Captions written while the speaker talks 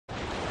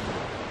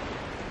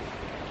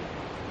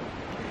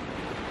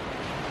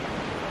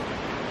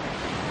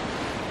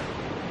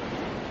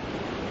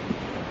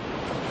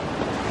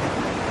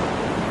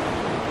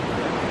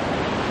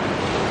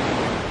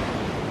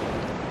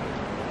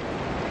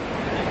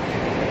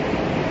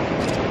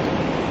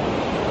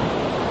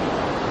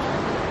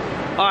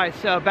Alright,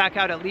 so back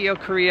out at Leo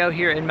Carrillo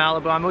here in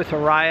Malibu. I'm with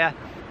Araya,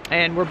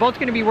 and we're both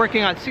going to be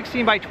working on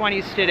 16 by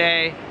 20s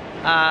today.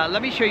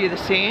 Let me show you the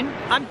scene.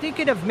 I'm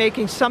thinking of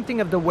making something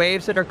of the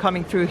waves that are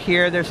coming through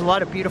here. There's a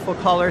lot of beautiful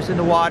colors in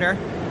the water.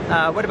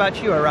 What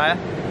about you, Araya?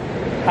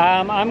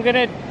 I'm going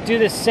to do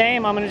the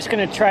same. I'm just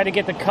going to try to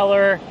get the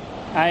color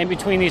in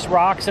between these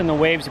rocks and the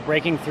waves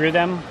breaking through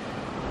them,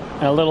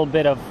 and a little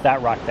bit of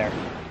that rock there.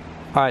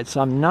 Alright, so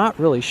I'm not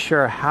really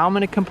sure how I'm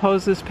going to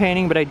compose this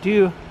painting, but I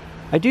do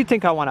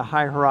think I want a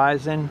high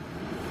horizon.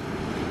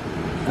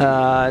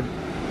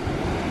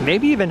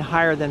 Maybe even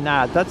higher than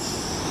that.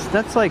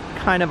 That's like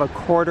kind of a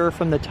quarter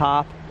from the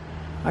top.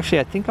 Actually,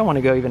 I think I want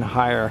to go even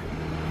higher.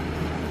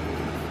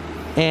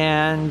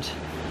 And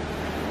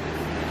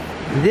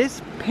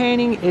this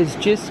painting is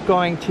just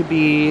going to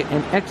be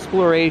an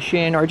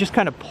exploration, or just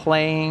kind of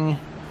playing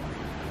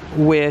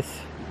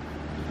with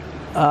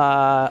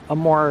a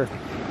more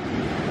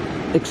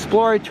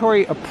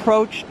exploratory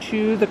approach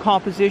to the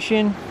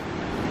composition.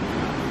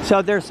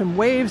 So there's some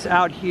waves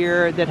out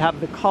here that have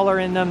the color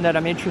in them that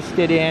I'm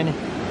interested in.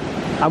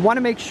 I want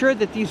to make sure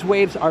that these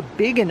waves are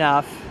big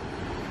enough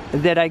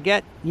that I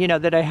get,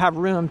 that I have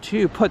room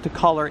to put the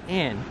color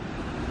in.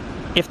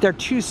 If they're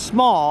too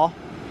small,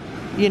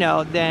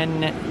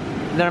 then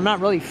I'm not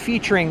really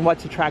featuring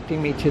what's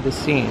attracting me to the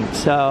scene.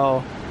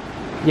 So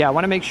yeah, I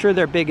want to make sure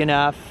they're big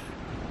enough,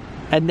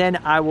 and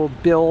then I will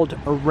build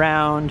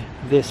around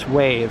this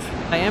wave.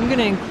 I am going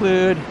to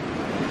include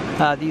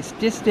these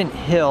distant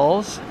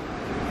hills,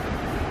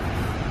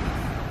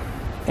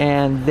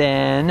 and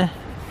then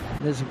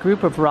there's a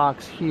group of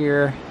rocks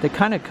here that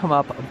kind of come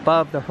up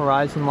above the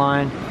horizon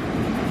line.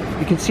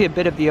 You can see a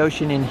bit of the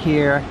ocean in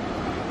here.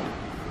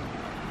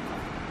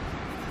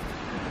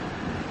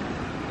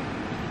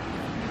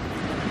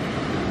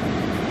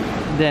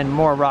 Then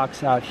more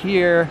rocks out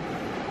here.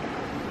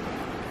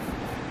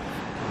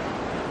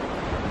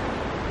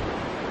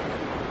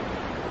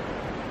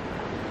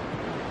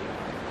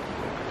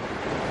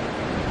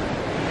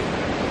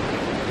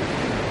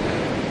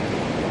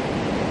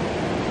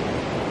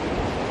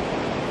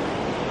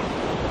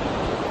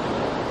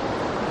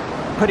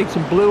 Putting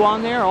some blue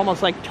on there,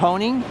 almost like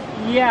toning.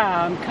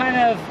 Yeah, I'm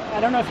I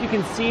don't know if you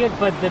can see it,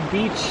 but the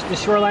beach, the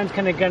shoreline's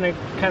kind of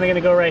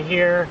gonna go right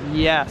here.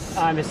 Yes.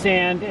 On the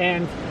sand,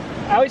 and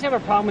I always have a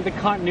problem with the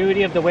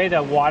continuity of the way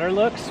the water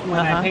looks when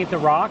I paint the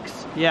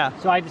rocks. Yeah.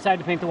 So I decided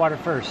to paint the water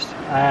first.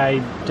 I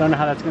don't know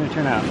how that's going to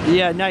turn out.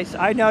 Yeah, nice.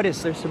 I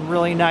noticed there's some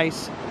really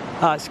nice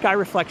sky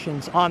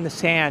reflections on the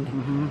sand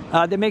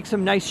that make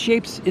some nice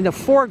shapes in the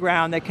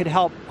foreground that could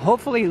help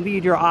hopefully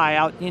lead your eye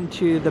out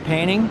into the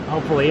painting.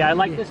 Hopefully. I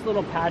like this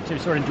little patch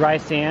of sort of dry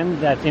sand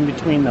that's in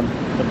between the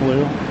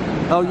blue.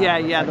 Oh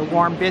yeah, the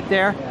warm bit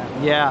there.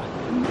 Yeah.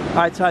 All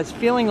right, so I was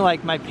feeling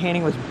like my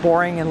painting was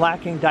boring and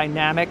lacking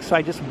dynamics, so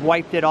I just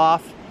wiped it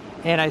off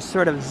and I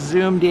sort of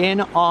zoomed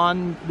in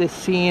on the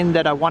scene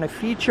that I want to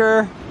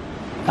feature,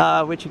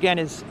 which again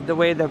is the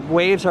way the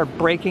waves are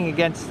breaking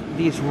against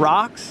these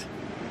rocks.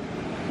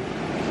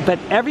 But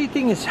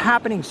everything is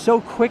happening so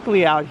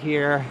quickly out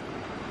here.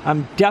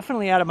 I'm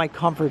definitely out of my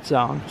comfort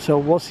zone, so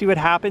we'll see what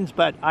happens,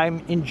 but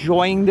I'm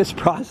enjoying this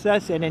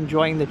process and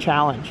enjoying the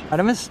challenge. I'm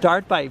gonna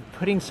start by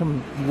putting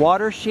some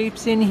water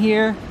shapes in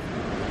here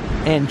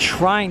and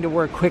trying to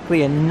work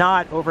quickly and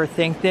not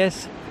overthink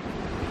this.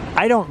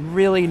 I don't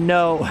really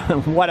know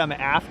what I'm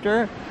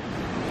after,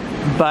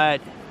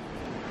 but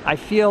I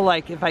feel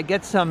like if I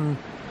get some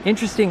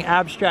interesting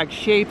abstract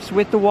shapes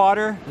with the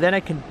water, then I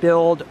can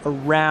build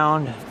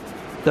around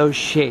those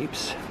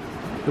shapes.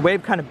 The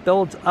wave kind of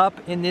builds up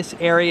in this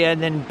area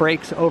and then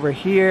breaks over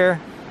here.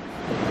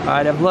 All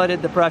right, I've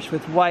loaded the brush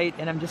with white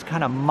and I'm just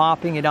kind of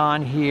mopping it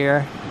on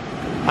here.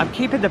 I'm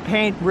keeping the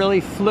paint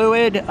really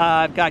fluid.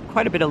 I've got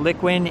quite a bit of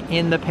liquid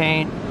in the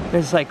paint.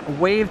 There's like a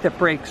wave that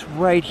breaks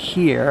right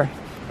here.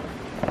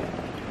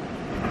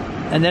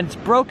 And then it's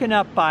broken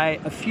up by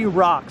a few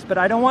rocks, but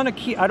I don't want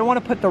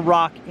to put the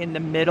rock in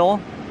the middle.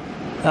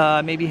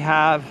 Maybe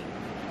have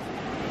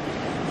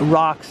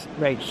rocks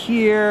right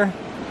here.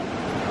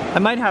 I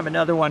might have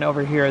another one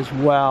over here as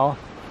well.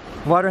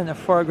 Water in the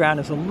foreground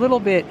is a little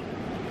bit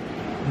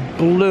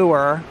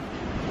bluer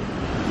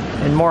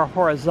and more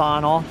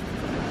horizontal.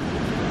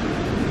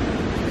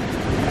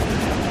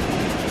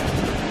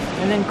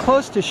 And then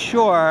close to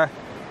shore,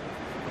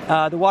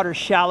 the water's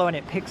shallow and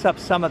it picks up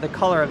some of the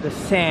color of the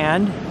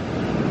sand.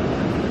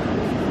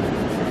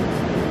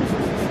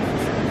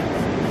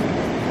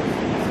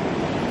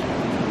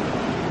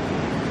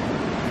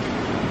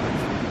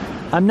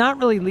 I'm not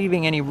really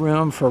leaving any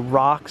room for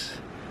rocks,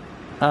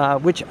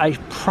 which I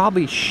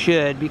probably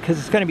should, because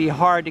it's going to be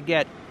hard to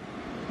get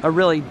a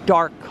really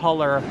dark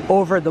color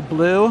over the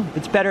blue.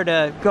 It's better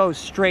to go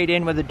straight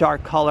in with a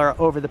dark color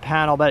over the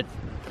panel, but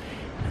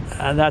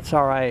that's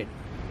all right.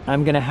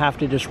 I'm going to have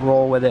to just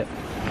roll with it.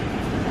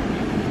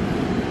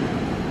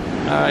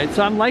 All right,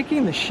 so I'm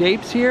liking the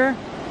shapes here,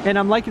 and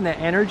I'm liking the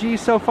energy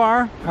so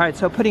far. All right,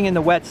 so putting in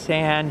the wet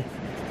sand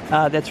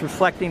that's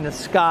reflecting the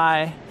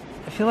sky.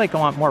 I feel like I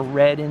want more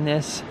red in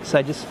this, so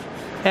I just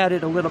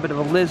added a little bit of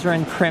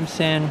alizarin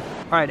crimson.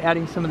 All right,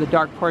 adding some of the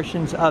dark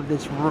portions of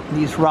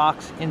these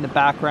rocks in the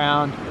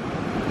background.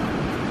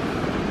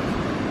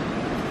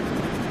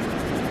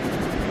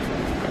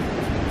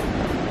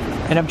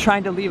 And I'm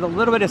trying to leave a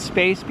little bit of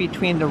space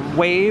between the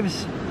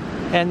waves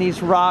and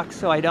these rocks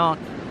so I don't,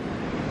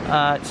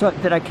 so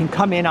that I can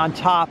come in on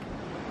top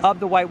of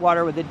the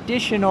whitewater with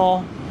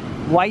additional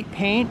white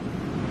paint.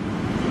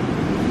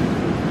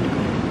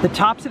 The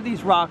tops of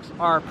these rocks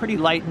are pretty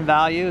light in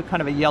value,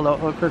 kind of a yellow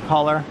ochre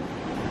color.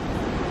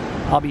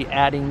 I'll be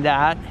adding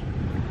that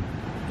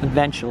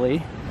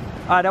eventually.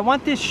 All right, I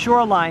want this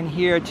shoreline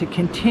here to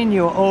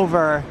continue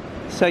over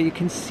so you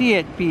can see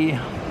it be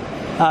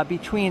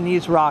between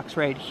these rocks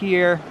right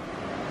here.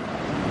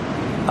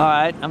 All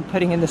right, I'm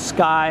putting in the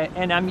sky,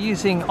 and I'm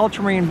using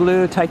ultramarine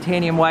blue,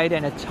 titanium white,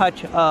 and a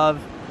touch of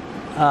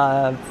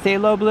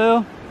phthalo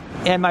blue.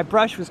 And my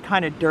brush was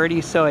kind of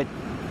dirty, so it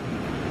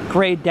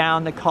grayed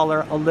down the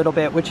color a little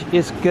bit, which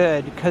is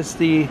good because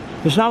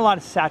there's not a lot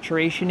of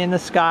saturation in the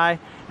sky.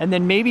 And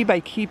then maybe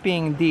by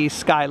keeping the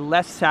sky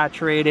less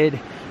saturated,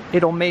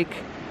 it'll make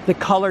the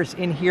colors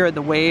in here,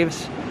 the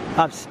waves,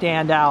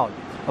 stand out.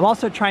 I'm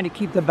also trying to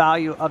keep the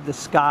value of the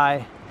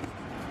sky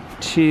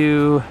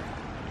to,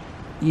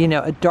 you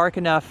know, a dark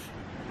enough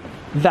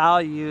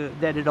value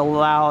that it'll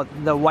allow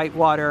the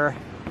whitewater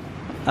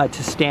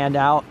to stand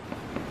out.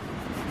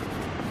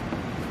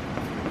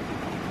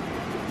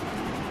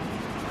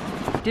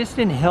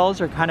 Distant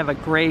hills are kind of a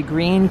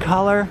gray-green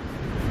color.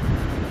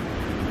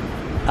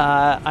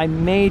 I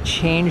may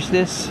change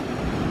this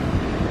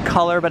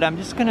color, but I'm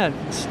just gonna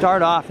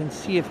start off and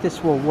see if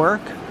this will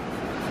work.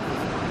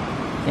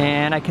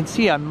 And I can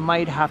see I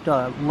might have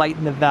to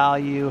lighten the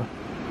value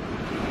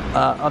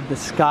of the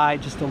sky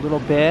just a little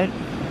bit.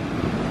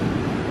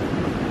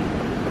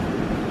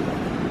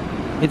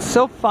 It's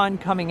so fun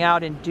coming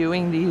out and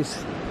doing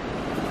these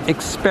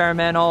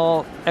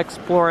experimental,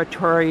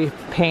 exploratory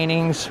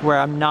paintings where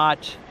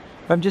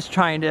I'm just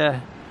trying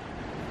to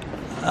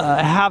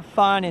have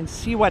fun and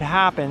see what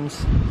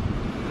happens.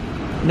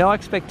 No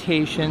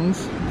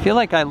expectations. I feel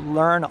like I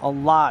learn a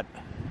lot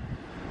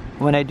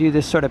when I do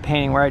this sort of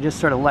painting where I just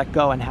sort of let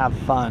go and have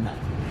fun.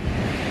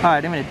 All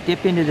right, I'm gonna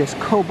dip into this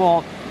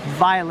cobalt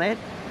violet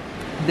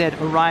that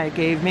Araya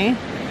gave me.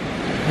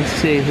 Let's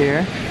see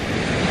here.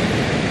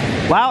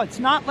 Wow, it's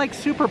not like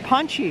super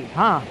punchy,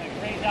 huh? It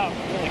grays out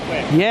really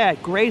quick. Yeah,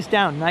 it grays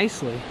down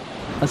nicely.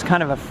 I was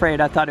kind of afraid.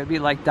 I thought it'd be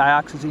like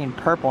dioxazine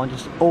purple and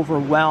just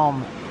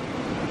overwhelm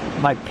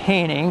my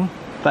painting,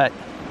 but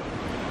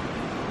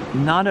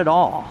not at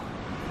all.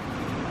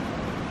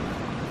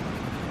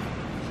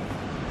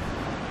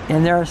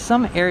 And there are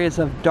some areas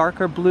of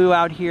darker blue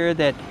out here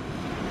that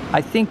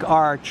I think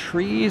are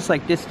trees,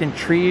 like distant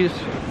trees.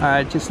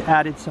 I just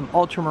added some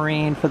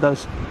ultramarine for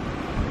those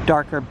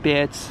darker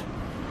bits.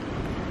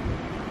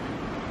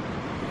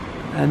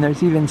 And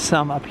there's even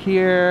some up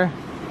here.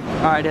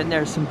 All right, and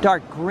there's some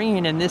dark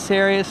green in this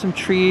area, some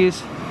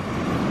trees.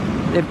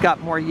 They've got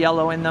more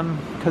yellow in them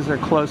because they're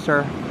closer.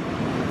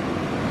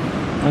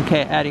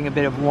 Okay, adding a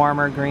bit of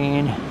warmer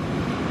green.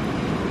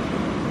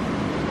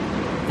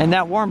 And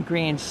that warm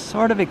green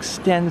sort of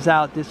extends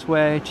out this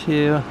way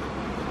too.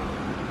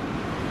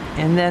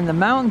 And then the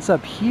mountains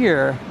up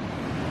here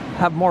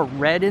have more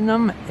red in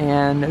them,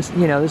 and there's,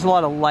 you know, there's a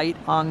lot of light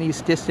on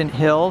these distant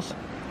hills.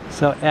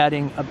 So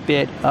adding a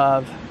bit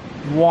of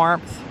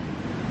warmth.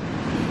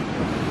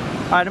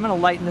 All right, I'm gonna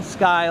lighten the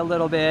sky a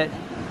little bit.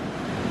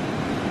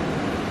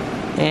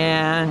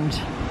 And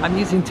I'm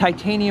using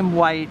titanium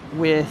white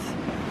with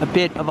a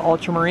bit of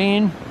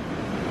ultramarine.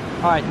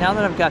 All right, now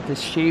that I've got the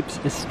shapes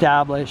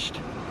established,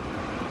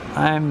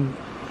 I'm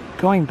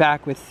going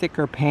back with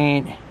thicker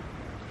paint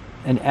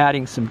and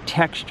adding some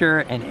texture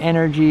and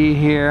energy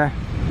here.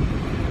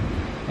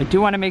 I do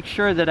want to make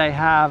sure that I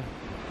have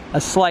a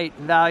slight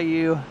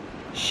value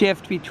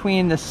shift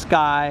between the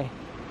sky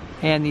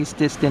and these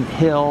distant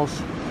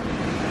hills.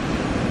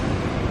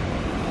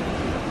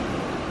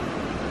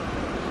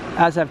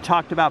 As I've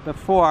talked about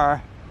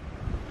before,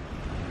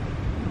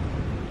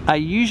 I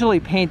usually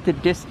paint the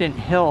distant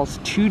hills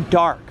too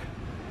dark.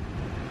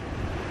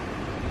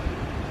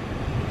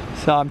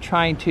 So I'm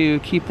trying to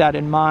keep that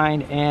in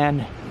mind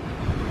and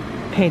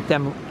paint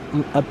them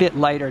a bit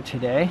lighter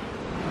today.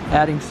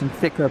 Adding some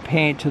thicker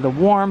paint to the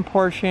warm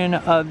portion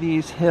of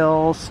these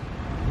hills.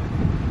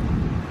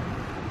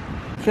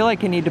 I feel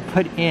like I need to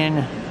put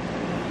in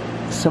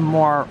some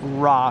more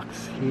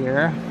rocks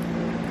here.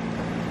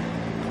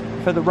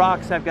 For the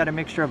rocks, I've got a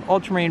mixture of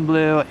ultramarine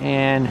blue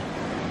and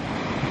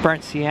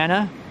burnt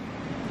sienna.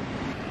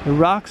 The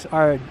rocks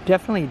are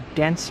definitely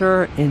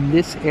denser in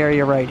this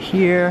area right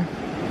here.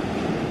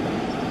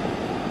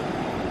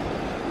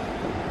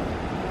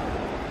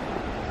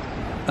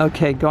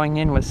 Okay, going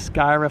in with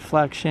sky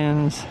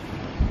reflections.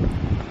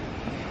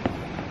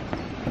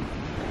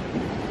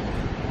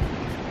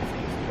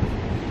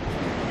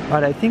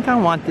 But I think I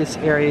want this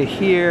area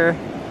here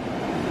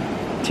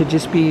to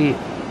just be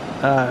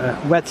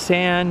wet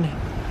sand.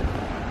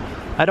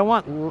 I don't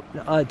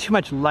want too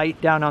much light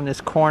down on this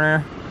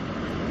corner.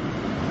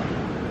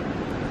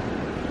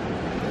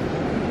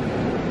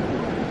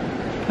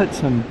 put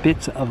some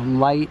bits of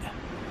light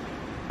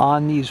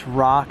on these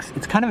rocks.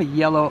 It's kind of a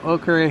yellow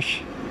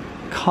ochreish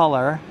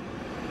color,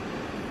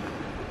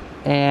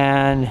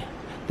 and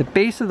the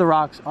base of the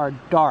rocks are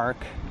dark.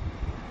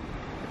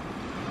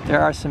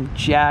 There are some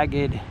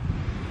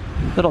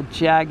little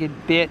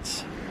jagged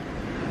bits.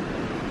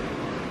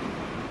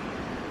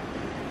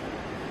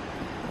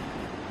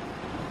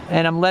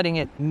 And I'm letting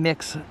it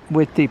mix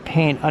with the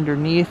paint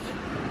underneath.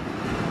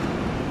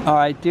 All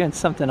right, doing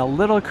something a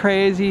little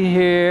crazy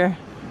here.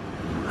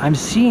 I'm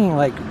seeing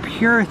like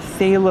pure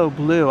phthalo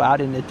blue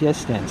out in the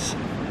distance.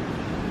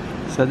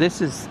 So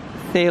this is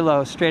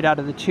phthalo straight out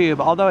of the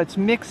tube, although it's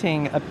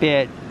mixing a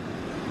bit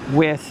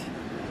with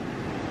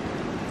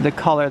the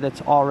color that's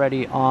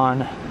already on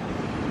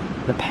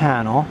the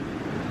panel.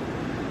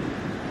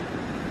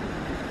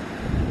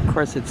 Of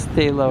course, it's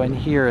phthalo in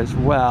here as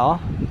well.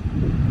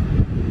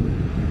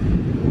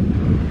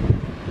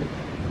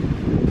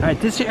 All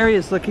right, this area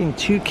is looking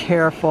too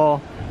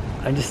careful.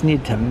 I just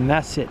need to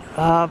mess it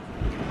up.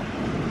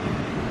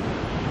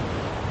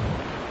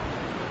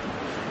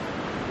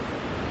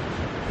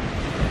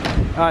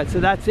 All right, so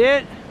that's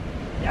it.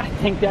 Yeah, I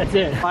think that's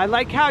it. I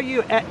like how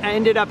you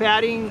ended up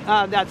adding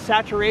that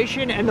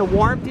saturation and the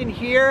warmth in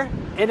here,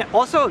 and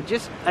also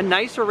just a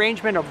nice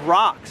arrangement of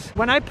rocks.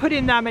 When I put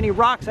in that many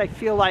rocks, I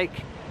feel like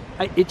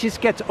it just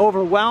gets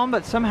overwhelmed,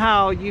 but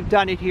somehow you've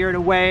done it here in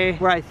a way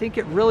where I think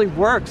it really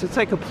works. It's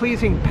like a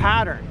pleasing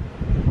pattern.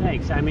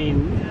 Thanks. I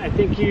mean, I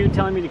think you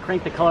telling me to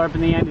crank the color up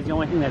in the end is the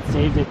only thing that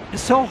saved it.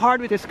 It's so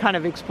hard with this kind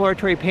of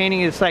exploratory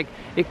painting. It's like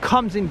it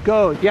comes and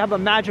goes. You have a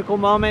magical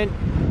moment,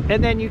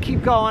 and then you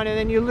keep going, and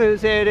then you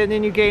lose it, and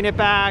then you gain it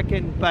back.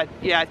 But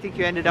yeah, I think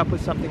you ended up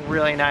with something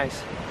really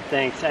nice.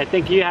 Thanks. I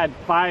think you had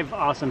 5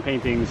 awesome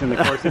paintings in the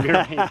course of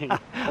your painting.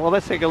 Well,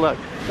 let's take a look.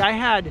 I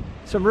had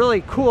some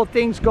really cool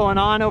things going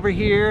on over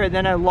here, and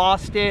then I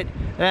lost it,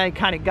 and I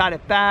kind of got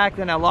it back,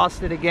 then I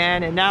lost it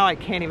again, and now I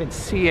can't even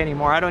see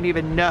anymore. I don't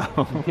even know.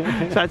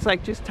 So it's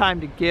like just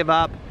time to give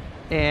up.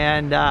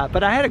 And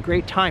but I had a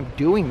great time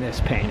doing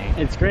this painting.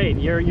 It's great.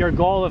 Your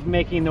goal of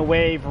making the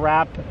wave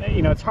wrap,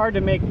 you know, it's hard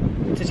to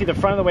see the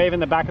front of the wave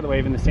and the back of the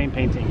wave in the same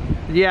painting.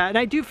 Yeah, and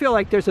I do feel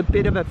like there's a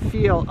bit of a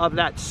feel of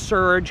that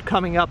surge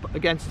coming up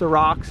against the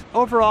rocks.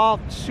 Overall,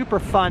 super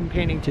fun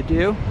painting to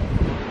do.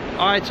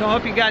 All right, so I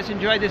hope you guys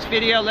enjoyed this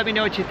video. Let me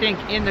know what you think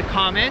in the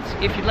comments.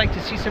 If you'd like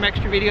to see some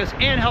extra videos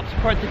and help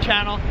support the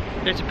channel,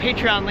 there's a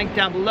Patreon link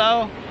down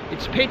below.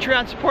 It's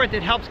Patreon support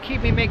that helps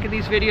keep me making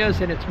these videos,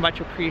 and it's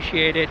much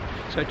appreciated,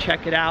 so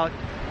check it out.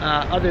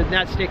 Other than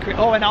that, stay creative.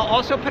 Oh, and I'll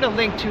also put a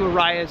link to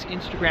Araya's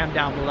Instagram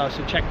down below,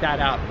 so check that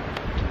out.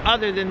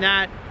 Other than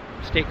that,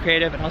 stay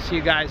creative, and I'll see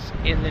you guys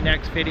in the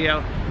next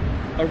video.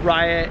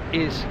 Araya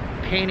is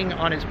painting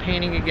on his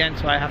painting again,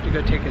 so I have to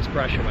go take his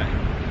brush away.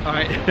 All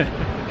right,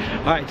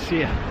 all right, see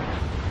ya.